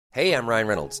Hey, I'm Ryan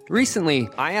Reynolds. Recently,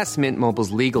 I asked Mint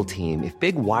Mobile's legal team if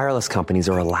big wireless companies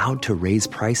are allowed to raise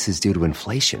prices due to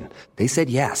inflation. They said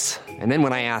yes. And then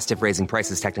when I asked if raising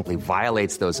prices technically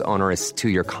violates those onerous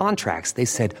two-year contracts, they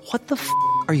said, "What the f***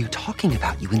 are you talking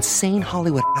about, you insane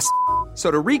Hollywood ass?" So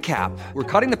to recap, we're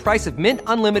cutting the price of Mint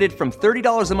Unlimited from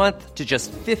 $30 a month to just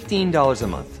 $15 a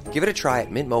month. Give it a try at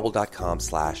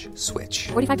mintmobile.com/switch.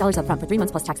 $45 up front for 3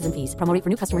 months plus taxes and fees. Promo rate for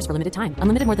new customers for limited time.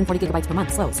 Unlimited more than 40 gigabytes per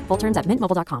month. Slows full terms at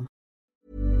mintmobile.com.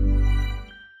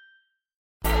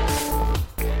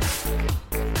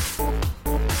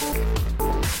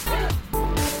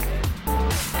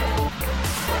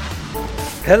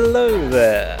 Hello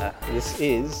there, this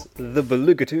is the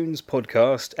Beluga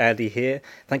podcast. Andy here.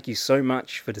 Thank you so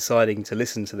much for deciding to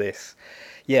listen to this.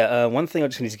 One thing I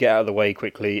just need to get out of the way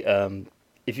quickly.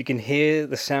 If you can hear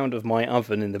the sound of my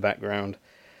oven in the background,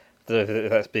 I don't know if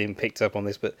that's being picked up on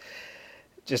this, but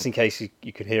just in case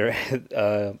you can hear it,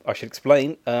 I should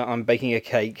explain. I'm baking a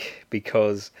cake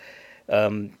because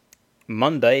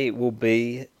Monday will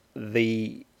be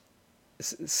the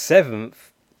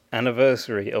 7th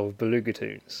anniversary of Beluga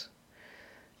Tunes.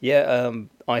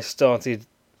 I started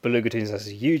Beluga Tunes as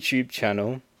a YouTube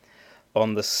channel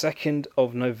on the 2nd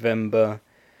of November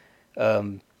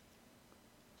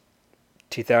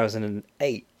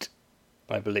 2008,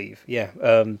 I believe.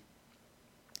 So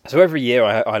every year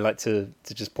I like to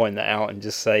just point that out and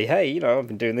just say, hey, I've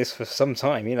been doing this for some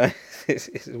time,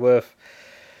 it's worth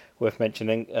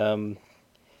mentioning.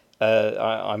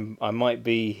 I might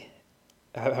be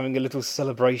having a little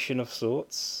celebration of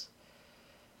sorts.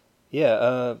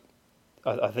 I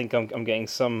think I'm getting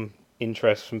some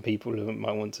interest from people who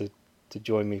might want to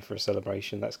join me for a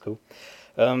celebration. That's cool.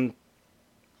 What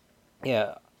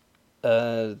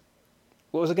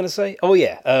was I going to say? Oh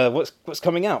yeah, what's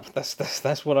coming up?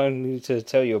 That's what I need to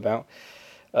tell you about.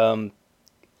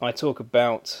 I talk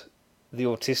about the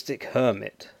autistic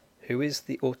hermit. Who is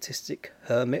the autistic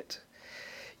hermit?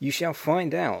 You shall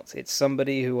find out. It's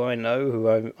somebody who I know,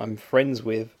 who I'm friends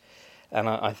with, and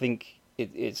I think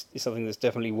it's something that's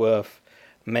definitely worth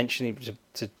mentioning.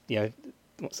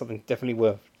 Something definitely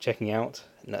worth checking out.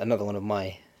 Another one of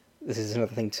my. This is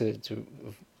another thing to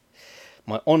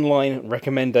my online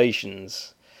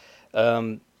recommendations.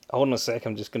 Hold on a sec.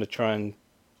 I'm just going to try and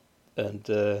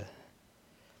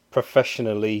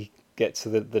professionally get to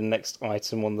the next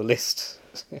item on the list.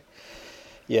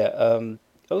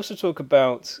 I also talk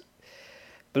about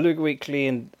Beluga Weekly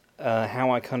and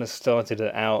how I kind of started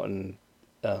it out and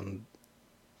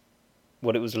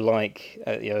what it was like,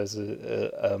 as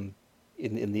in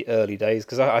the early days.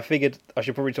 Because I figured I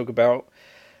should probably talk about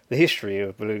the history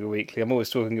of Beluga Weekly. I'm always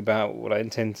talking about what I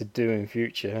intend to do in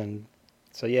future, and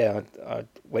so I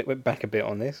went back a bit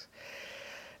on this,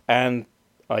 and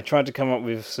I tried to come up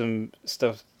with some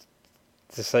stuff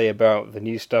to say about the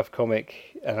New Stuff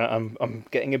comic, and I'm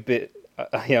getting a bit.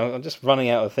 I'm just running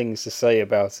out of things to say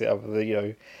about it. Other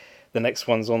than, the next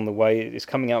one's on the way. It's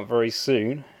coming out very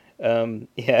soon. But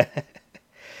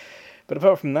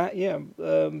apart from that,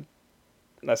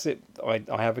 that's it. I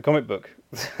have a comic book.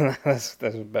 that's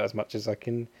about as much as I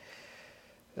can.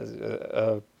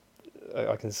 I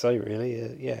can say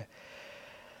really.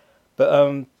 But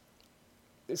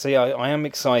I am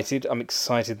excited. I'm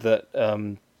excited that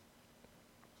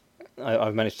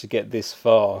I've managed to get this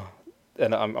far.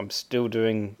 And I'm still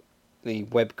doing the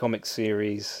webcomic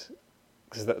series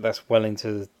because that's well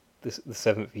into the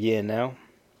 7th year now.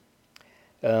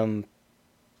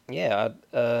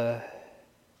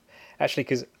 Actually,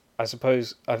 because I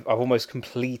suppose I've almost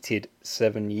completed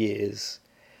 7 years.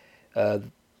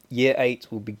 Year 8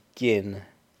 will begin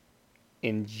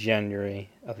in January.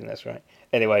 I think that's right.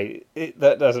 Anyway,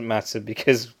 that doesn't matter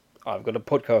because I've got a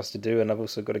podcast to do and I've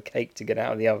also got a cake to get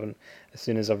out of the oven as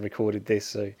soon as I've recorded this.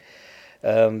 So.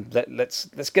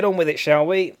 Let's get on with it, shall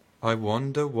we? I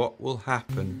wonder what will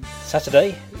happen.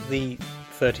 Saturday, the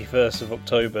 31st of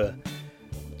October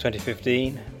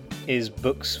 2015, is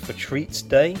Books for Treats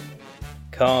Day,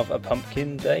 Carve a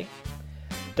Pumpkin Day,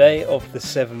 Day of the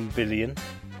 7 Billion,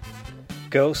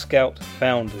 Girl Scout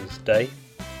Founders Day,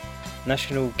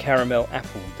 National Caramel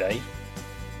Apple Day,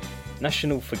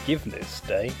 National Forgiveness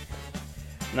Day,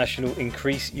 National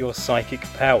Increase Your Psychic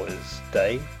Powers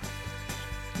Day,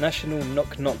 National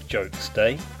Knock Knock Jokes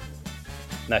Day,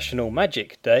 National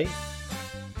Magic Day,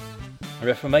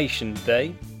 Reformation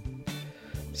Day,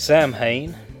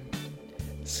 Samhain,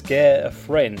 Scare a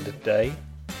Friend Day,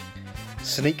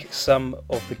 Sneak some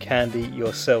of the candy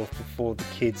yourself before the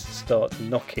kids start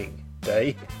knocking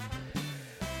Day,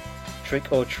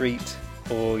 Trick or Treat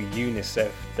or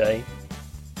UNICEF Day,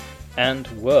 and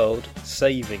World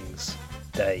Savings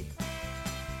Day.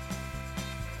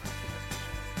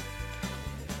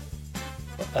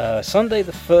 Sunday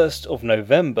the 1st of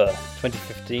November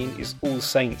 2015 is All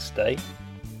Saints Day,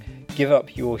 Give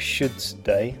Up Your Shoulds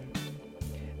Day,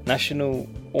 National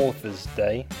Authors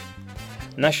Day,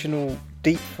 National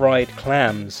Deep Fried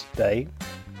Clams Day,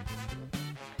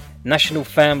 National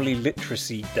Family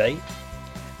Literacy Day,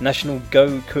 National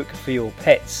Go Cook for Your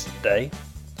Pets Day,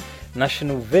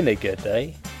 National Vinegar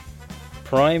Day,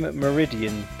 Prime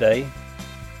Meridian Day,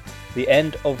 the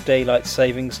End of Daylight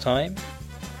Savings Time,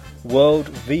 World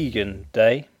Vegan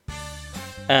Day,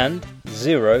 and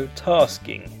Zero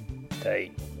Tasking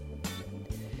Day.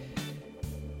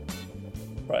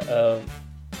 Right,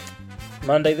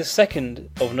 Monday the 2nd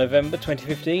of November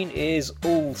 2015 is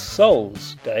All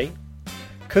Souls Day,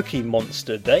 Cookie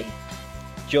Monster Day,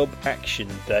 Job Action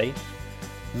Day,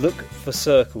 Look for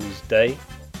Circles Day,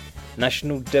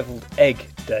 National Deviled Egg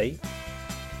Day,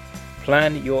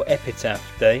 Plan Your Epitaph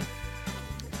Day,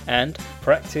 and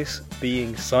Practice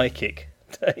Being Psychic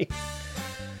Day.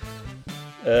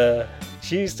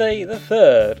 Tuesday the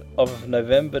 3rd of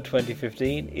November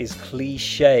 2015 is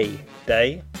Cliche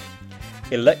Day,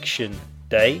 Election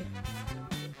Day,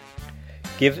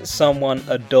 Give Someone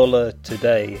 $1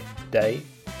 Today Day,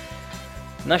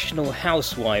 National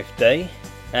Housewife Day,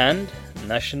 and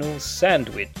National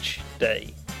Sandwich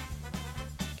Day.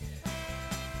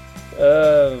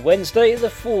 Wednesday the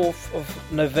 4th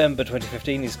of November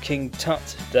 2015 is King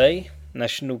Tut Day,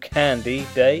 National Candy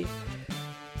Day,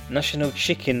 National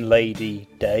Chicken Lady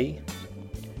Day,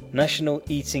 National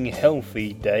Eating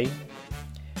Healthy Day,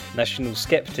 National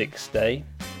Skeptics Day,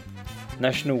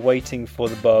 National Waiting for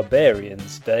the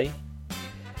Barbarians Day,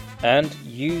 and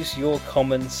Use Your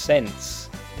Common Sense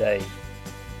Day.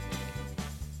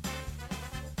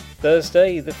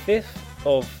 Thursday the 5th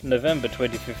of November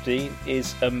 2015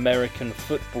 is American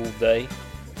Football Day,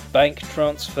 Bank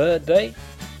Transfer Day,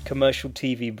 Commercial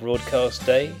TV Broadcast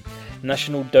Day,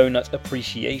 National Donut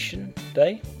Appreciation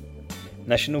Day,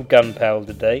 National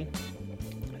Gunpowder Day,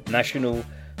 National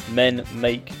Men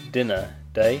Make Dinner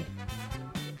Day,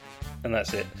 and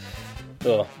that's it.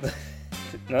 Oh,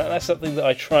 that's something that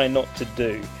I try not to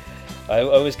do. I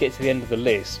always get to the end of the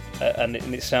list and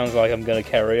it sounds like I'm going to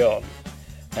carry on.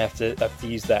 I have to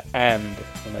use that "and"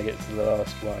 when I get to the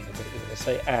last one. If I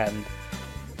say "and,"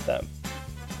 that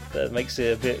makes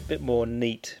it a bit more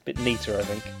neat, a bit neater, I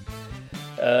think.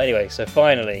 Anyway, so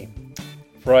finally,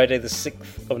 Friday the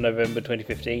 6th of November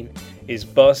 2015 is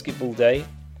Basketball Day,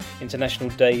 International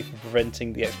Day for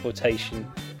Preventing the Exploitation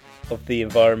of the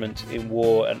Environment in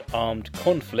War and Armed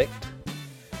Conflict,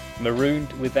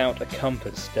 Marooned Without a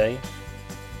Compass Day,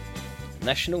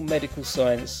 National Medical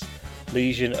Science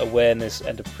Lesion Awareness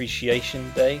and Appreciation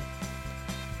Day,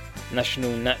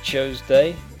 National Nachos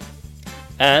Day,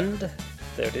 and,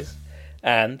 there it is,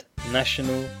 and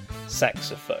National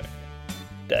Saxophone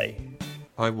Day.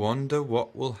 I wonder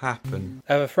what will happen.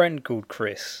 I have a friend called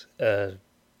Chris, and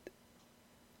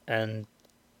we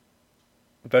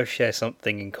both share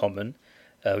something in common.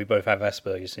 We both have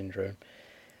Asperger's syndrome,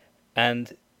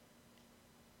 and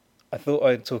I thought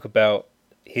I'd talk about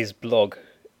his blog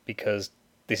because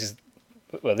this is,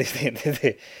 well,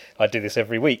 I do this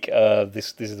every week.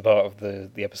 This is the part of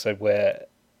the episode where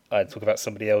I talk about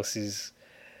somebody else's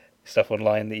stuff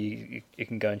online that you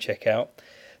can go and check out.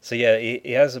 So yeah,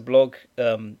 he has a blog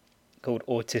called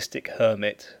Autistic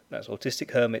Hermit. That's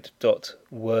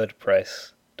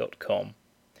austichermit.wordpress.com.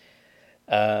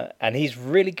 And he's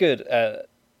really good at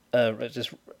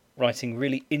just writing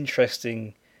really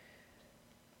interesting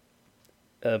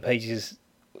pages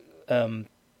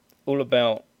all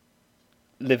about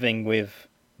living with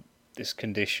this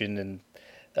condition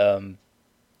and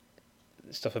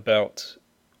stuff about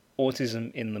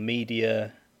autism in the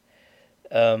media,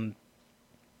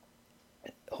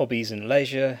 hobbies and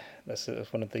leisure. That's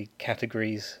one of the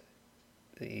categories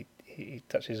that he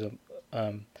touches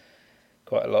on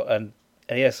quite a lot. And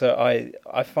yeah, so I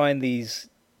find these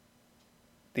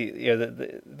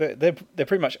they're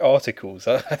pretty much articles.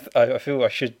 I feel I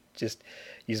should just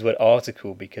use the word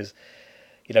article because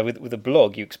with a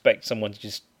blog you expect someone to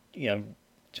just to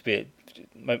be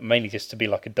mainly just to be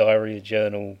like a diary, a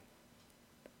journal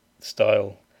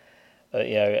style,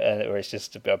 where it's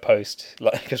just a post.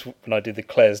 Like, because when I do the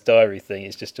Claire's Diary thing,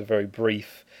 it's just a very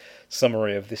brief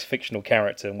summary of this fictional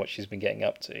character and what she's been getting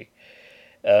up to.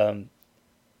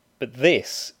 But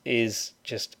this is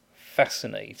just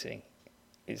fascinating.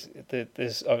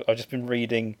 I've just been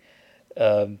reading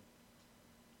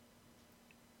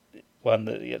one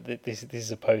that this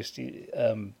is a post.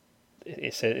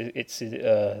 It said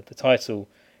the title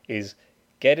is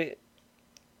 "Get It,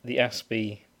 the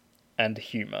Aspie and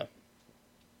Humour."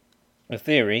 The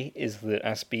theory is that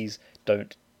Aspies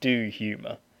don't do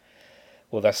humour.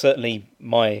 Well, that's certainly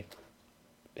my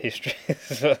history.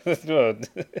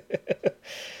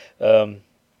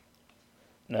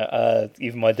 No,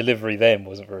 even my delivery then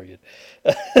wasn't very good.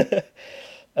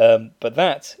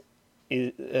 But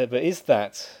is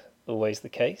that always the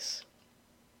case?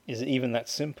 Is it even that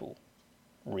simple?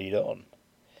 Read on.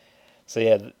 So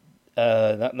yeah,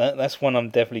 that's one I'm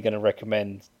definitely going to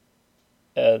recommend.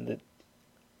 Because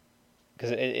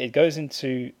it goes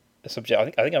into a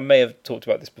subject. I think I may have talked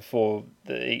about this before.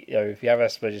 That if you have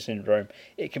Asperger's syndrome,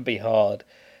 it can be hard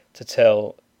to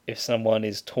tell if someone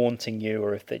is taunting you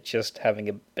or if they're just having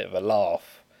a bit of a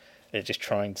laugh. They're just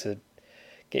trying to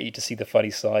get you to see the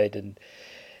funny side, and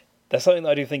that's something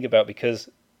that I do think about, because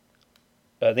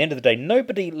at the end of the day,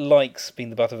 nobody likes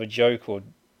being the butt of a joke or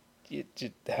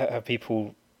have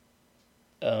people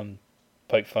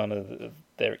poke fun of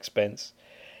their expense.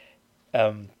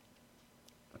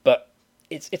 But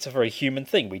it's a very human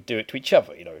thing. We do it to each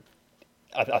other,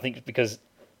 I think because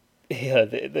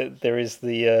there is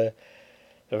the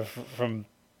from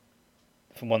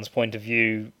one's point of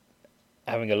view,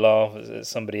 having a laugh at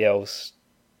somebody else,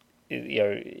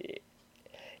 it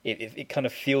kind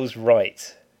of feels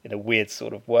right in a weird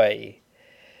sort of way.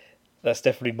 That's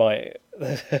definitely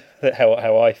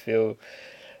how I feel,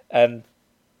 and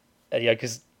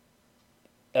because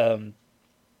on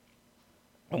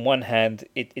one hand,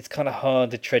 it's kind of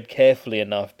hard to tread carefully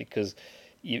enough, because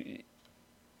you're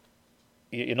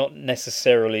not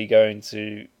necessarily going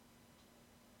to,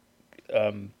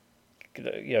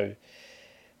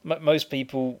 most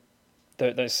people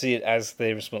don't see it as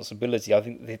their responsibility. I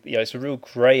think it's a real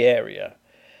grey area,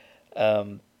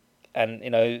 and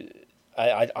I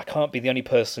can't be the only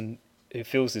person who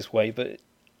feels this way, but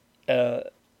I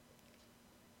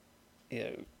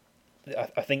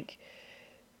think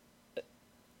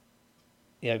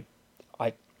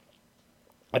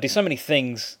I do so many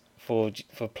things for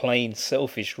plain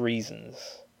selfish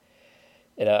reasons.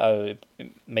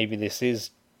 Maybe this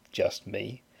is just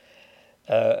me,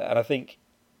 and I think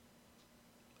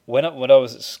when I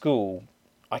was at school,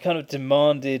 I kind of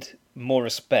demanded more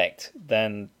respect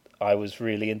than I was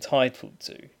really entitled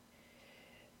to,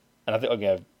 and I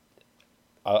think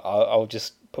I'll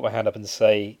just put my hand up and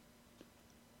say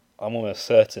I'm almost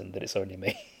certain that it's only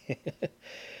me. That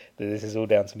this is all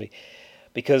down to me,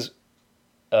 because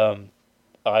I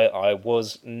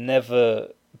was never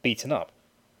beaten up,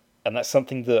 and that's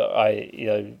something that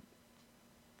I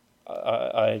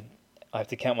have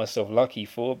to count myself lucky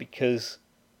for, because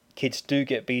kids do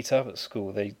get beat up at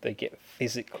school. They get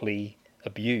physically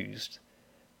abused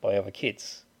by other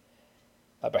kids.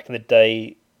 Back in the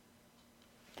day,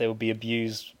 they would be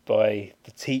abused by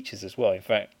the teachers as well. In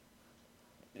fact,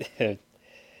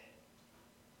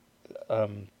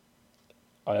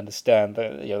 I understand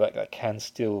that that can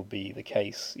still be the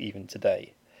case even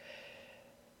today.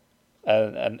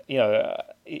 And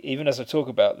even as I talk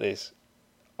about this,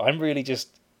 I'm really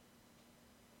just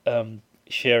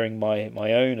sharing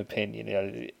my own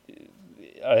opinion.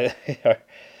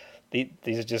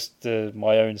 These are just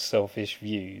my own selfish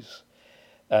views,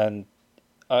 and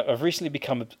I've recently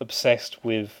become obsessed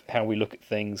with how we look at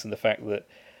things, and the fact that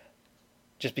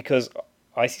just because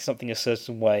I see something a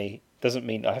certain way doesn't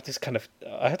mean I have to kind of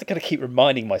keep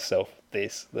reminding myself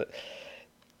that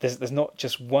there's not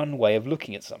just one way of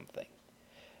looking at something.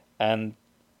 And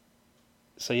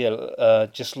so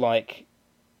just like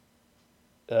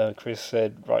Chris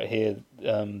said right here,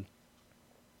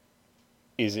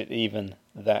 is it even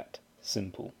that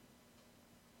simple?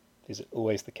 Is it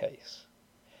always the case?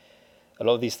 A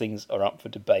lot of these things are up for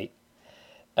debate,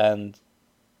 and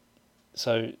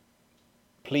so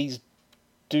please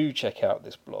do check out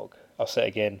this blog. I'll say it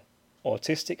again,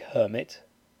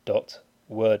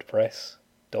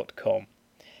 autistichermit.wordpress.com,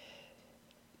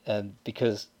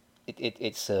 because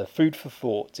it's food for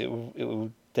thought. It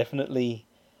will definitely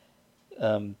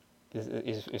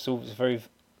it's all very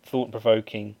thought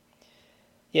provoking.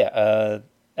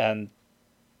 And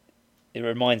it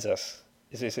reminds us.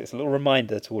 It's a little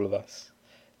reminder to all of us.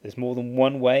 There's more than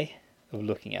one way of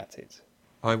looking at it.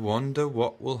 I wonder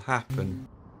what will happen.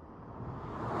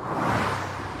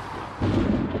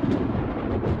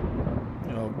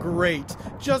 Oh, great.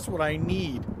 Just what I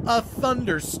need. A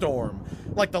thunderstorm.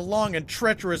 Like the long and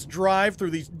treacherous drive through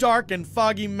these dark and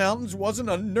foggy mountains wasn't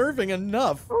unnerving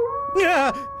enough.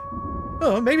 Yeah.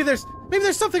 Oh, maybe there's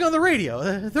something on the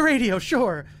radio. The radio,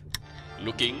 sure.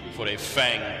 Looking for a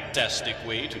fantastic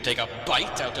way to take a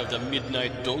bite out of the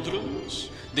midnight doldrums?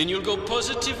 Then you'll go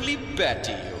positively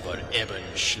batty over Eben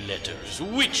Schletter's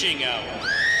Witching Hour.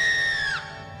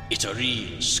 It's a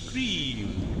real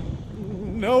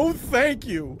scream. no thank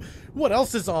you. What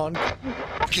else is on?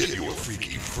 Get your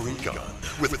freaky freak on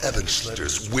with Evan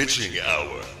Schletter's Witching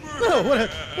Hour. Oh,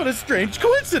 what a strange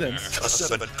coincidence. A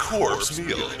 7-course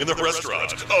meal in the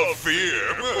restaurant of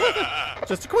fear.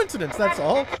 Just a coincidence, that's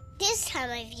all. This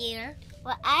time of year,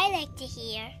 what I like to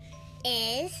hear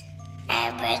is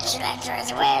Evan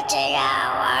Schletter's Witching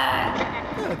Hour.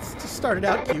 Yeah, it just started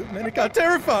out cute and then it got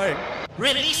terrifying.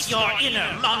 Release your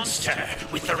inner monster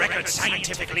with the record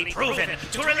scientifically proven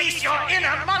to release your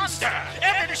inner monster.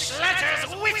 Evan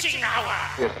Schletter's Witching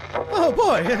Hour. Oh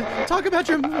boy, talk about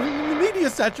your media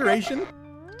saturation.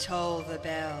 Toll the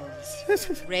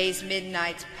bells. Raise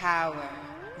midnight's power.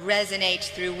 Resonate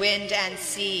through wind and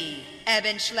sea.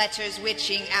 Evan Schletter's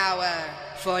Witching Hour.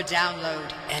 For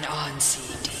download and on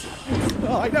CD.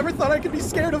 Oh, I never thought I could be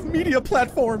scared of media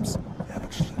platforms.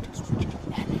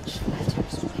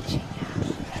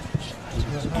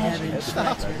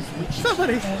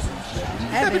 Somebody!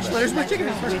 Evan Schletter's Witching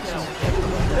Hour!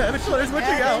 Evan Schletter's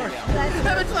Witching Hour!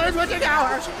 Evan Schletter's Witching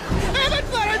Hour! Evan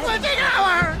Schletter's Witching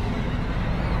Hour!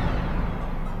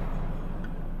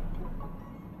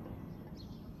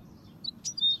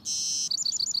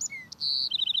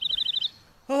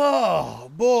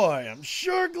 Oh, boy, I'm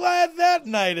sure glad that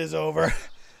night is over.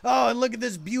 Oh, and look at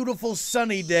this beautiful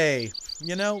sunny day.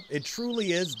 You know, it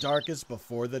truly is darkest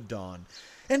before the dawn.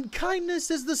 And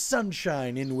kindness is the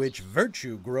sunshine in which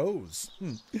virtue grows.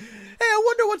 Hey, I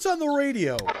wonder what's on the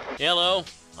radio. Hello,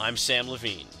 I'm Sam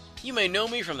Levine. You may know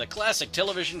me from the classic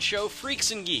television show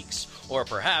Freaks and Geeks, or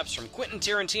perhaps from Quentin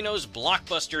Tarantino's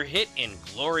blockbuster hit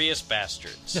Inglourious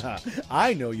Bastards.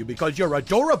 I know you because you're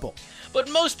adorable. But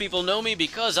most people know me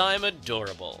because I'm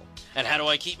adorable. And how do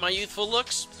I keep my youthful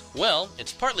looks? Well,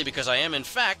 it's partly because I am, in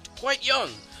fact, quite young,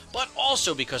 but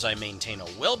also because I maintain a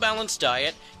well-balanced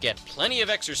diet, get plenty of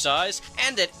exercise,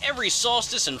 and at every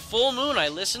solstice and full moon I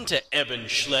listen to Evan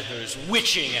Schletter's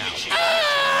Witching Hour.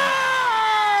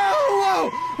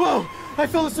 Whoa! I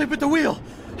fell asleep at the wheel.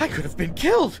 I could have been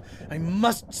killed. I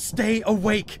must stay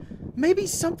awake. Maybe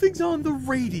something's on the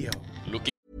radio.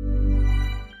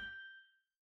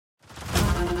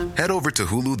 Head over to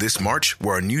Hulu this March,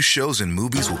 where our new shows and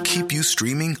movies will keep you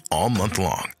streaming all month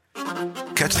long.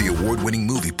 Catch the award-winning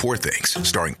movie Poor Things,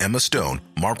 starring Emma Stone,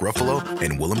 Mark Ruffalo,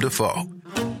 and Willem Dafoe.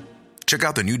 Check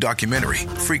out the new documentary,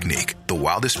 Freaknik, The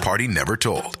Wildest Party Never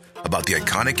Told, about the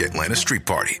iconic Atlanta Street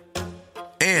Party.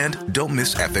 And don't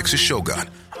miss FX's Shogun,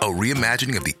 a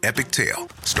reimagining of the epic tale,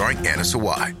 starring Anna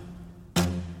Sawai.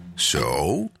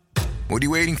 So, what are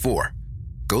you waiting for?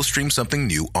 Go stream something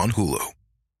new on Hulu.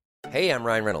 Hey, I'm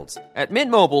Ryan Reynolds. At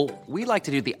Mint Mobile, we like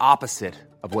to do the opposite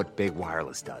of what Big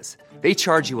Wireless does. They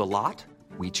charge you a lot,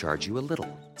 we charge you a little.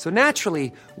 So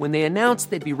naturally, when they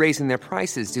announced they'd be raising their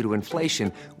prices due to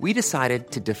inflation, we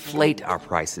decided to deflate our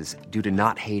prices due to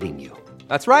not hating you.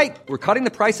 That's right. We're cutting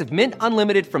the price of Mint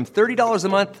Unlimited from $30 a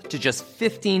month to just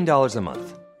 $15 a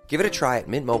month. Give it a try at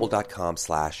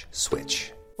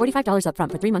mintmobile.com/switch. $45 up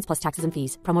front for 3 months plus taxes and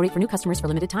fees. Promo rate for new customers for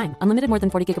limited time. Unlimited more than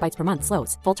 40 gigabytes per month.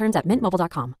 Slows full terms at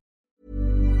mintmobile.com.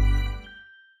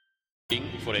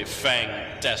 For a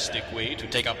fantastic way to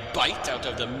take a bite out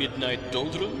of the midnight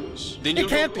doldrums? Then It you'll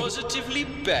can't go be. positively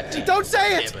batty. Don't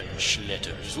say it! Evan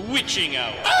Schletter's Witching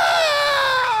Hour.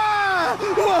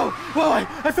 Whoa!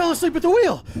 I fell asleep at the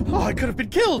wheel. Oh, I could have been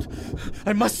killed.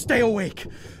 I must stay awake.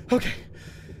 Okay.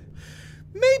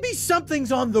 Maybe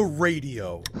something's on the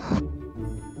radio.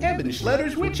 Evan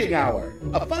Schletter's Witching Hour,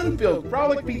 a fun-filled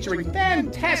frolic featuring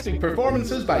fantastic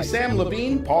performances by Sam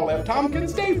Levine, Paul F.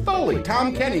 Tompkins, Dave Foley,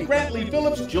 Tom Kenny, Grant Lee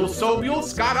Phillips, Jill Sobule,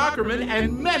 Scott Ackerman,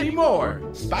 and many more.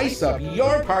 Spice up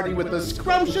your party with the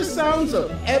scrumptious sounds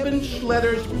of Evan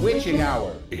Schletter's Witching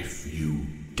Hour. If you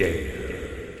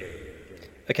dare.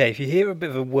 Okay, if you hear a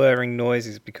bit of a whirring noise,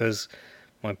 it's because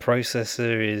my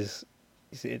processor is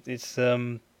it's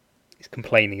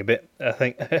complaining a bit, I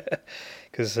think,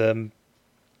 because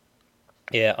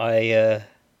yeah, I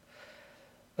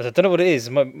don't know what it is.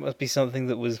 It must be something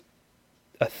that was,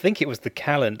 I think it was the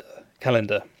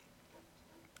calendar,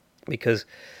 because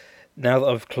now that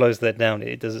I've closed that down,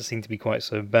 it doesn't seem to be quite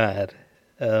so bad.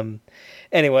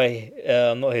 Anyway,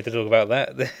 I'm not here to talk about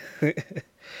that.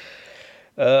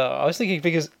 I was thinking,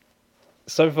 because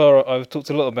so far I've talked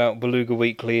a lot about Beluga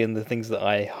Weekly and the things that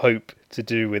I hope to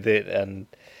do with it, and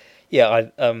yeah,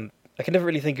 I can never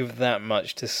really think of that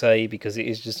much to say because it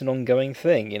is just an ongoing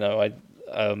thing. You know,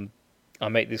 I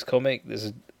make this comic.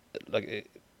 There's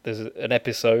an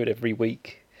episode every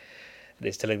week, and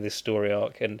it's telling this story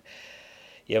arc. And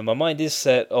yeah, my mind is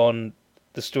set on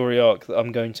the story arc that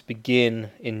I'm going to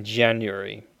begin in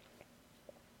January,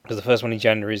 because the first one in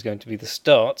January is going to be the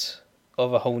start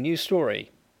of a whole new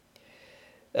story.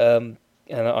 And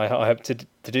I hope to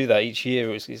do that each year.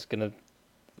 There's gonna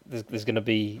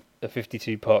be a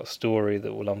 52-part story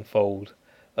that will unfold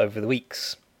over the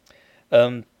weeks.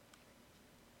 But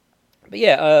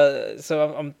yeah,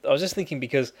 so I was just thinking,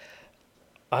 because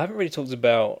I haven't really talked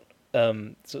about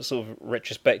sort of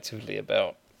retrospectively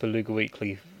about Beluga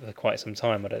Weekly for quite some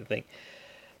time, I don't think.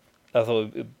 I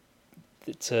thought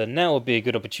that now would be a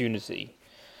good opportunity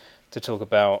to talk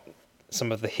about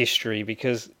some of the history,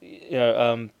 because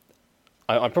I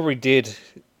probably did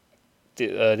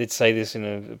say this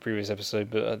in a previous episode,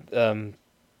 but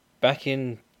back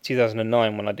in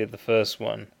 2009 when I did the first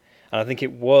one, and I think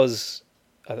it was,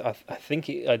 I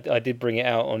did bring it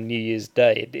out on New Year's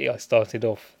Day. I started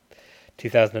off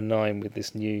 2009 with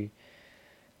this new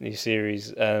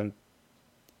series, and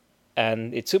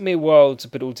it took me a while to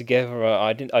put it all together.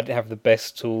 I didn't have the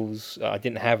best tools. I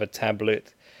didn't have a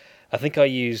tablet. I think I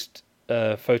used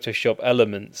Photoshop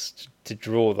Elements to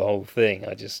draw the whole thing.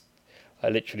 I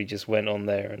literally just went on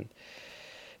there, and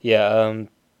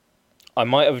I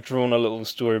might have drawn a little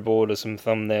storyboard or some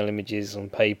thumbnail images on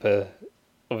paper.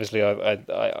 Obviously, I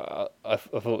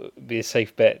thought it'd be a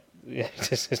safe bet,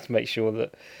 just to make sure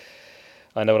that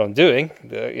I know what I'm doing.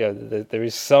 There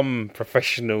is some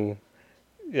professional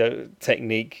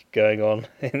technique going on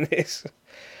in this.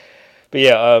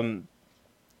 But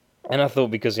and I thought,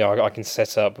 because I can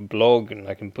set up a blog and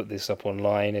I can put this up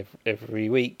online every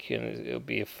week, and it'll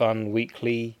be a fun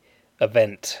weekly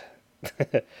event.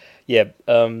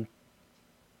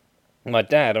 My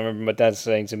dad, I remember my dad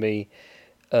saying to me,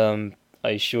 "Are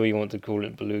you sure you want to call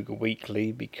it Beluga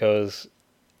Weekly? Because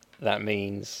that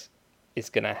means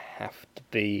it's going to have to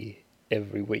be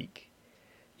every week."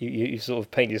 You sort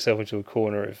of paint yourself into a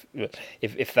corner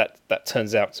if that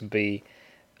turns out to be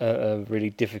a really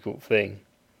difficult thing.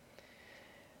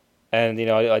 And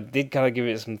I did kind of give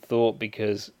it some thought,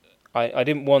 because I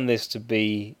didn't want this to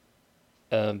be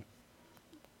too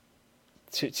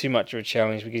much of a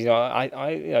challenge, because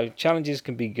challenges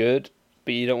can be good,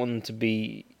 but you don't want them to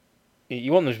be.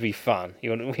 You want them to be fun. You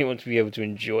want to be able to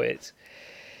enjoy it.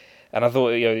 And I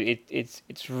thought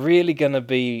it's really going to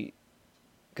be,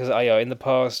 because in the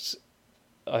past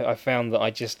I found that I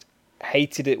just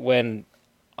hated it when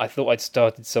I thought I'd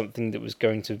started something that was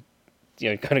going to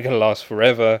kind of going to last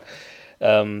forever,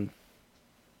 and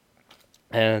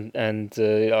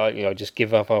I just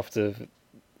give up after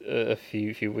a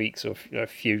few weeks, or a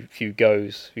few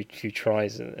goes, few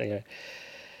tries, and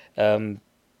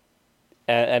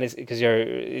it's because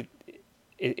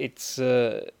it's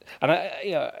and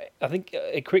I think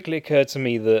it quickly occurred to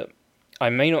me that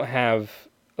I may not have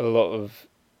a lot of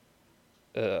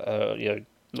a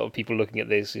lot of people looking at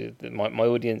this. My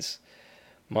audience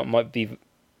might be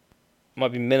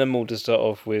minimal to start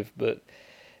off with, but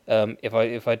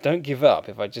if I don't give up,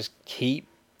 if I just keep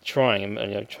trying,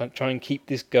 and try and keep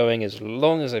this going as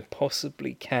long as I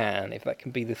possibly can, if that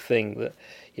can be the thing that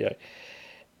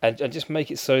and just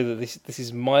make it so that this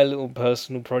is my little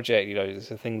personal project. It's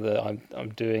a thing that I'm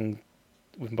doing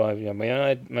with my my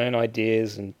own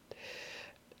ideas, and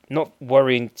not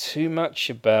worrying too much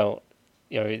about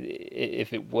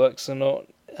if it works or not.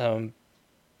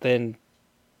 Then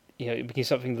it becomes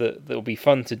something that will be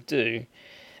fun to do,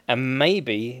 and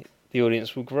maybe the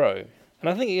audience will grow. And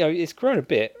I think it's grown a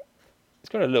bit. It's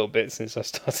grown a little bit since I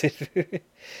started.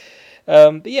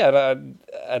 But I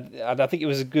think it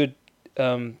was a good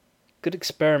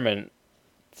experiment.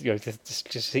 To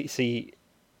just see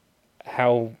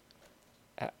how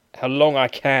long I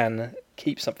can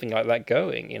keep something like that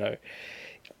going.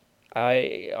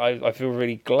 I feel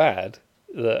really glad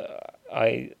that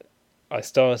I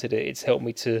started it. It's helped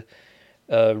me to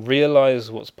realize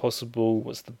what's possible,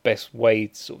 what's the best way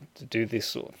to do this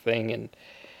sort of thing,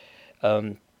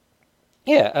 and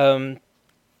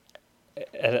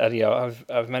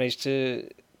I've managed to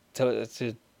sort of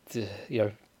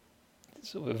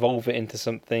evolve it into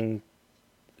something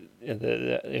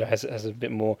that has a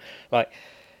bit more, like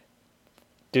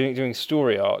doing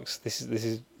story arcs. This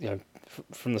is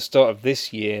from the start of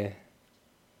this year,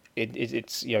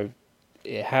 it's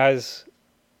it has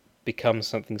become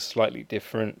something slightly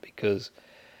different, because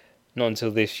not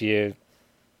until this year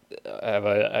have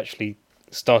I actually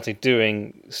started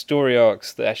doing story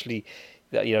arcs that actually,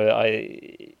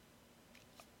 I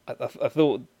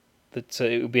thought that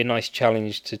it would be a nice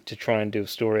challenge to try and do a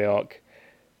story arc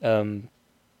that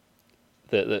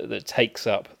takes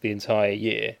up the entire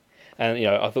year. And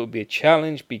I thought it would be a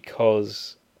challenge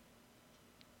because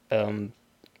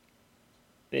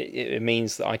it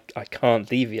means that I can't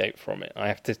deviate from it. I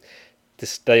have to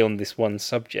stay on this one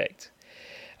subject.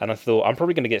 And I thought, I'm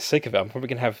probably going to get sick of it. I'm probably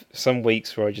going to have some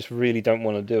weeks where I just really don't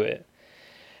want to do it.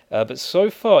 But so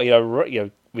far,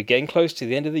 we're getting close to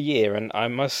the end of the year, and I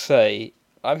must say,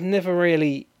 I've never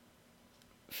really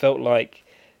felt like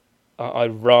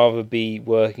I'd rather be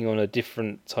working on a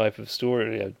different type of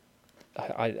story.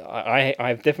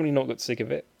 I've definitely not got sick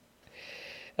of it.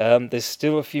 There's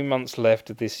still a few months left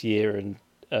of this year, and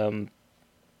I'm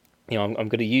going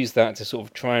to use that to sort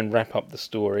of try and wrap up the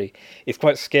story. It's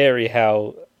quite scary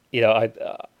how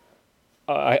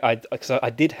I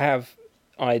did have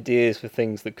ideas for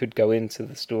things that could go into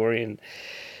the story, and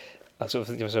I sort of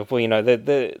think to myself, well,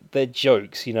 they're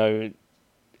jokes.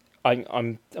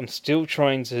 I'm still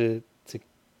trying to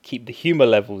keep the humour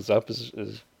levels up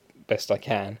as best I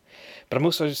can, but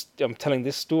I'm telling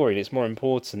this story, and it's more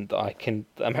important that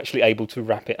I'm actually able to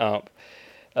wrap it up.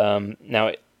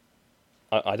 Now,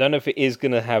 I don't know if it is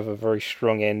going to have a very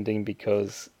strong ending,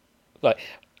 because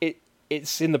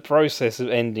it's in the process of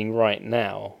ending right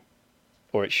now,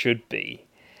 or it should be,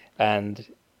 and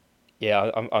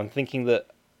I'm thinking that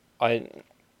I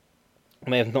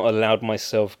may have not allowed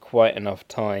myself quite enough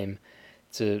time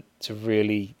to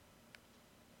really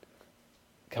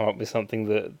come up with something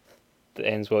that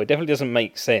ends well. It definitely doesn't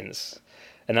make sense,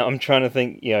 and I'm trying to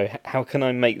think, how can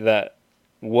I make that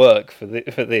work for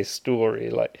this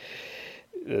story?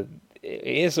 It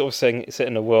is sort of set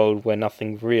in a world where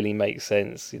nothing really makes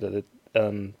sense.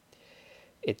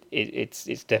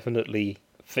 It's definitely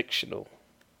fictional.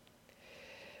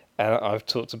 And I've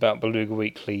talked about Beluga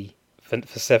Weekly for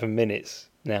 7 minutes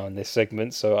now in this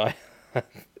segment, so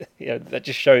that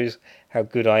just shows how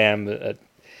good I am at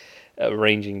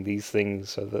arranging these things,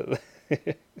 so that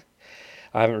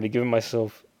I haven't really given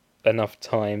myself enough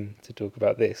time to talk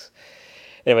about this.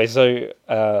 Anyway, so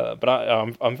but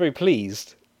I'm very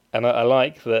pleased, and I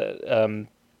like that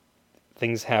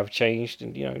things have changed,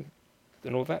 and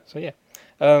and all that. So yeah,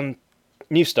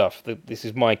 new stuff. This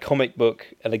is my comic book,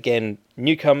 and again,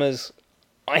 newcomers,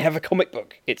 I have a comic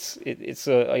book. It's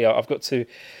I've got to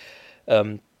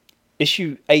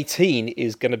issue 18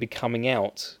 is going to be coming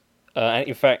out, and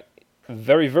in fact,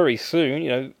 very very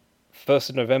soon. 1st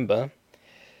of November.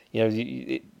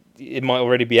 It might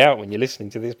already be out when you're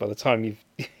listening to this. By the time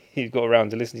you've got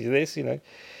around to listening to this,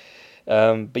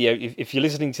 but yeah, if you're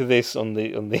listening to this on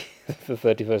the the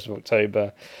 31st of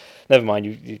October, never mind.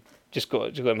 You just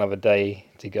got another day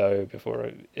to go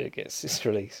before it gets its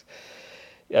release.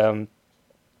 And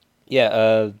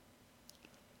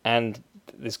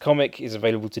this comic is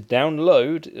available to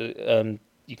download.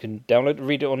 You can download and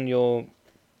read it on your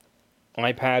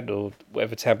iPad or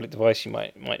whatever tablet device you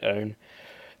might own.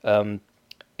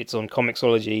 It's on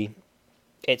Comixology.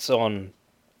 It's on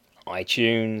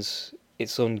iTunes.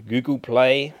 It's on Google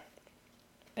Play.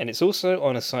 And it's also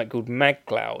on a site called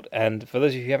MagCloud. And for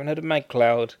those of you who haven't heard of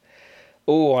MagCloud,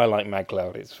 I like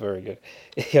MagCloud. It's very good.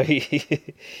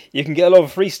 You can get a lot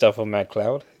of free stuff on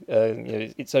MagCloud.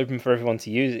 It's open for everyone to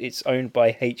use. It's owned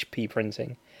by HP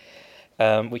Printing,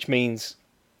 which means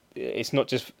it's not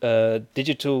just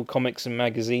digital comics and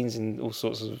magazines and all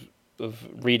sorts of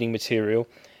reading material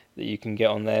that you can get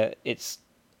on there. It's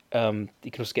you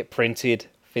can also get printed,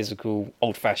 physical,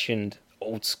 old-fashioned,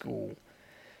 old-school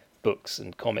books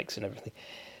and comics and everything.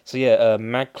 So yeah,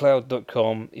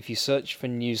 magcloud.com. If you search for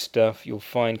new stuff, you'll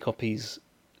find copies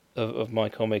of my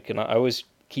comic, and I always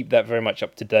keep that very much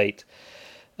up to date.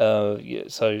 So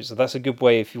that's a good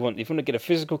way if you want to get a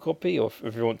physical copy, or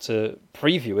if you want to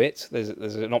preview it. There's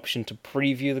an option to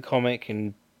preview the comic,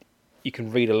 and you can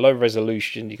read a low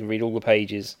resolution. You can read all the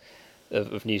pages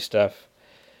of new stuff,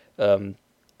 and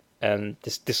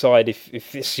just decide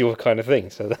if it's your kind of thing.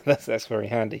 So that's very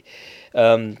handy.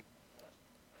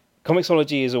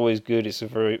 Comixology is always good. It's a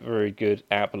very very good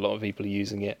app. A lot of people are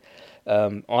using it.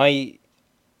 I'm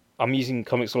using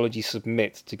Comixology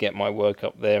Submit to get my work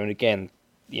up there, and again,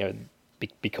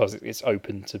 because it's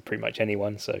open to pretty much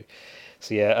anyone. So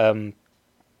yeah.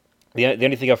 The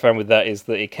only thing I found with that is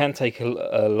that it can take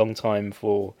a long time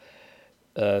for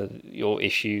your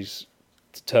issues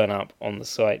to turn up on the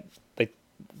site.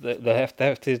 They have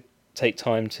to take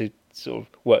time to sort of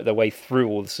work their way through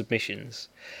all the submissions.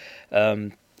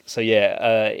 So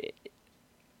yeah,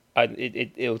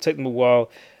 it'll take them a while.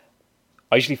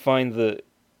 I usually find that,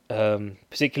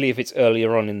 particularly if it's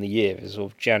earlier on in the year, if it's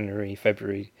sort of January,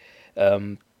 February,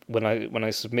 when I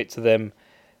submit to them,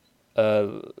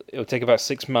 it'll take about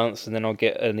 6 months, and then I'll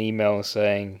get an email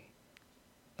saying,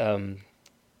 "Yeah,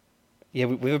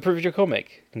 we've approved your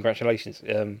comic. Congratulations."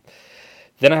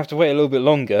 Then I have to wait a little bit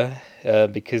longer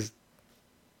because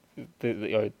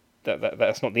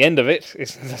that's not the end of it.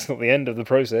 That's not the end of the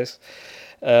process.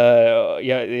 You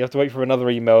have to wait for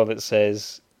another email that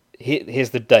says,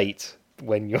 "Here's the date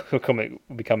when your comic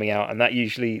will be coming out, and that's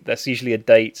usually a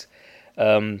date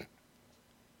a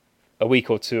week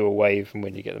or two away from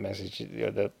when you get the message.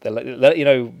 They'll let you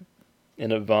know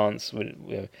in advance,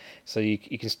 so you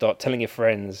can start telling your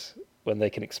friends when they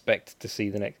can expect to see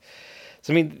the next.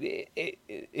 So I mean,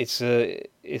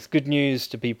 it's good news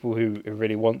to people who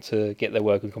really want to get their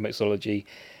work on Comixology.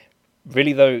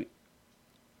 Really though,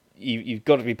 you've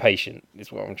got to be patient.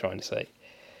 Is what I'm trying to say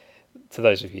to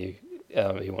those of you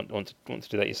who want to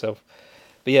do that yourself.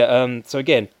 But yeah, so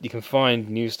again, you can find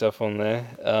new stuff on there,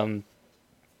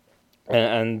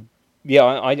 and yeah,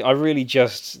 I really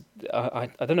just I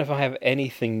don't know if I have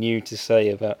anything new to say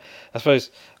about. I suppose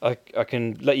I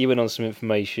can let you in on some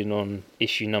information on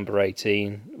issue number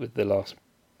 18 with the last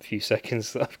few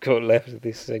seconds that I've got left of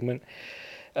this segment.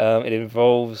 It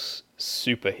involves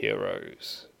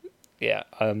superheroes. Yeah,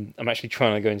 I'm actually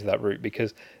trying to go into that route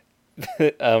because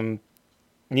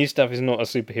New Stuff is not a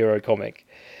superhero comic.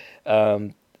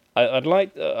 I would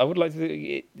like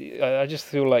to. I just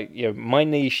feel like my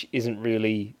niche isn't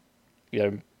really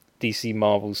DC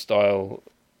Marvel style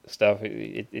stuff.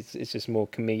 It's just more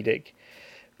comedic,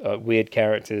 weird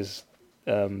characters,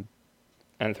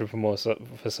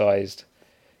 anthropomorphized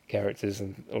characters,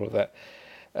 and all of that.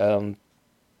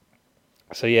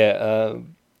 So yeah,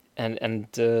 and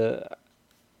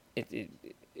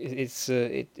it's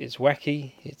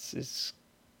wacky. It's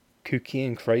kooky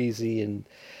and crazy,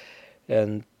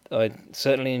 and I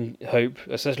certainly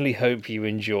hope you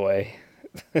enjoy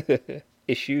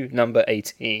issue number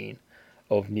 18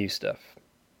 of New Stuff.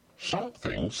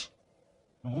 Something's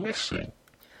missing.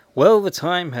 Well, the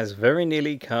time has very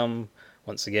nearly come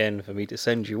once again for me to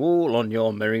send you all on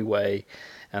your merry way,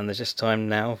 and there's just time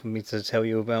now for me to tell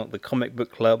you about the Comic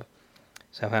Book Club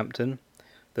Southampton,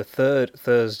 the third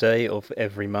Thursday of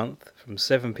every month from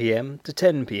 7 p.m. to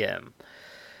 10 p.m.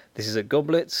 This is at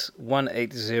Goblets,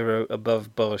 180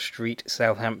 Above Bar Street,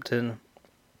 Southampton.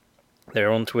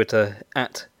 They're on Twitter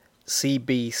at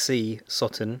CBC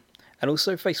Sutton, and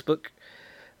also Facebook,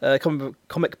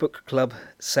 Comic Book Club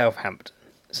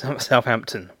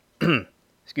Southampton.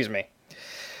 Excuse me.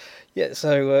 Yeah,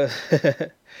 so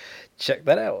check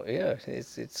that out. Yeah,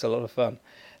 it's a lot of fun.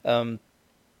 And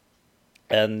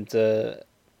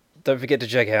don't forget to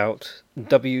check out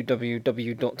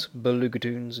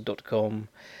www.belugatoons.com.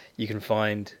 You can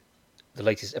find the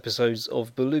latest episodes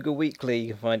of Beluga Weekly. You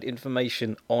can find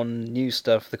information on New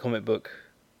Stuff, the comic book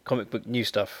New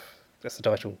Stuff. That's the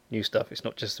title, New Stuff. It's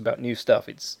not just about new stuff.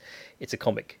 It's a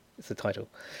comic. It's the title.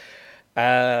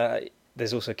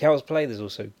 There's also Cow's Play. There's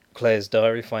also Claire's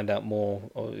Diary. Find out more,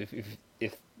 or if you've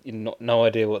no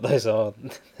idea what those are,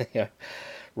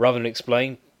 rather than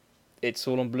explain. It's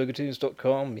all on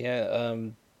belugatoons.com. Yeah,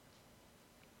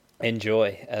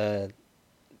 enjoy.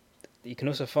 You can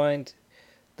also find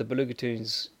the Beluga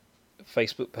Toons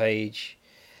Facebook page.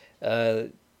 Beluga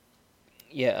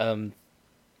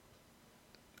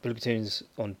Toons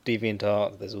on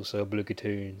DeviantArt. There's also a Beluga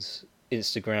Toons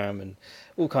Instagram and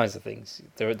all kinds of things.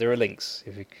 There are links.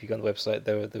 If you go on the website,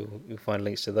 you'll find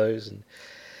links to those.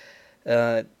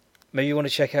 And maybe you want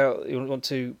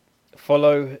to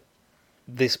follow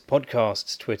this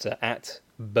podcast's Twitter at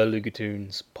Beluga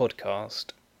Toons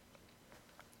Podcast.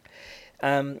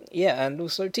 And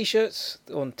also t-shirts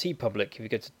on TeePublic. If you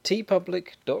go to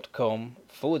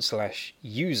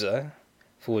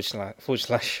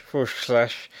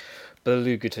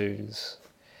teepublic.com/user/Beluga-toons,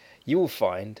 you will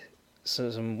find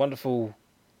some wonderful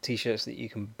t-shirts that you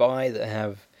can buy that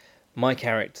have my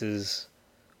characters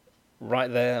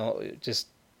right there. Just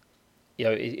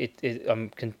I'm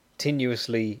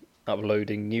continuously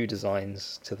uploading new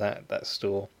designs to that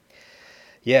store.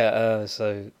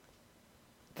 So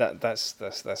that's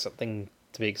something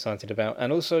to be excited about.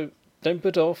 And also, don't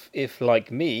put off if, like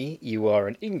me, you are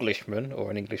an Englishman or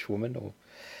an Englishwoman, or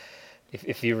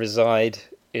if you reside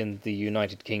in the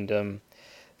United Kingdom.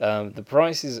 The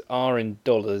prices are in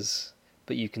dollars,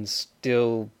 but you can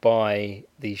still buy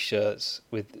these shirts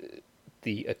with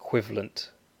the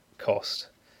equivalent cost.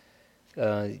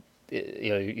 You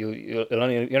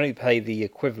only pay the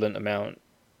equivalent amount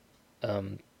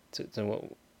to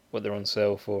what they're on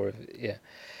sale for. Yeah,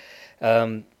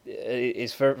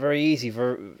 it's very, very easy,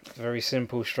 very, very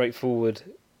simple, straightforward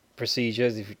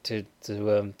procedures to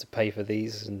pay for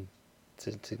these and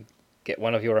to get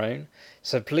one of your own.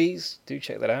 So please do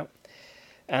check that out.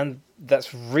 And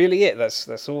that's really it. That's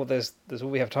all. That's all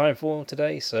we have time for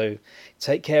today. So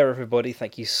take care, everybody.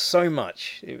 Thank you so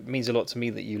much. It means a lot to me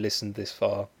that you listened this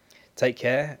far. Take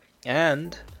care,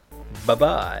 and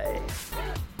bye-bye.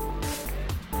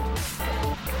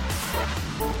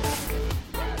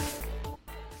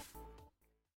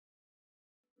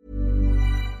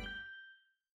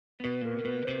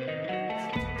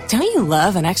 Don't you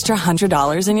love an extra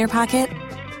 $100 in your pocket?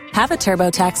 Have a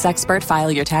TurboTax expert file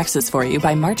your taxes for you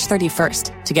by March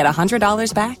 31st to get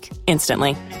 $100 back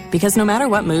instantly. Because no matter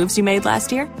what moves you made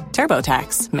last year,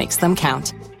 TurboTax makes them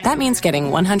count. That means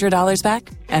getting $100 back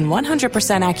and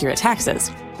 100% accurate taxes,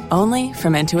 only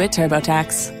from Intuit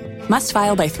TurboTax. Must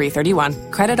file by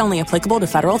 3/31. Credit only applicable to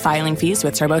federal filing fees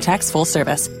with TurboTax full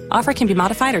service. Offer can be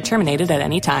modified or terminated at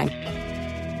any time.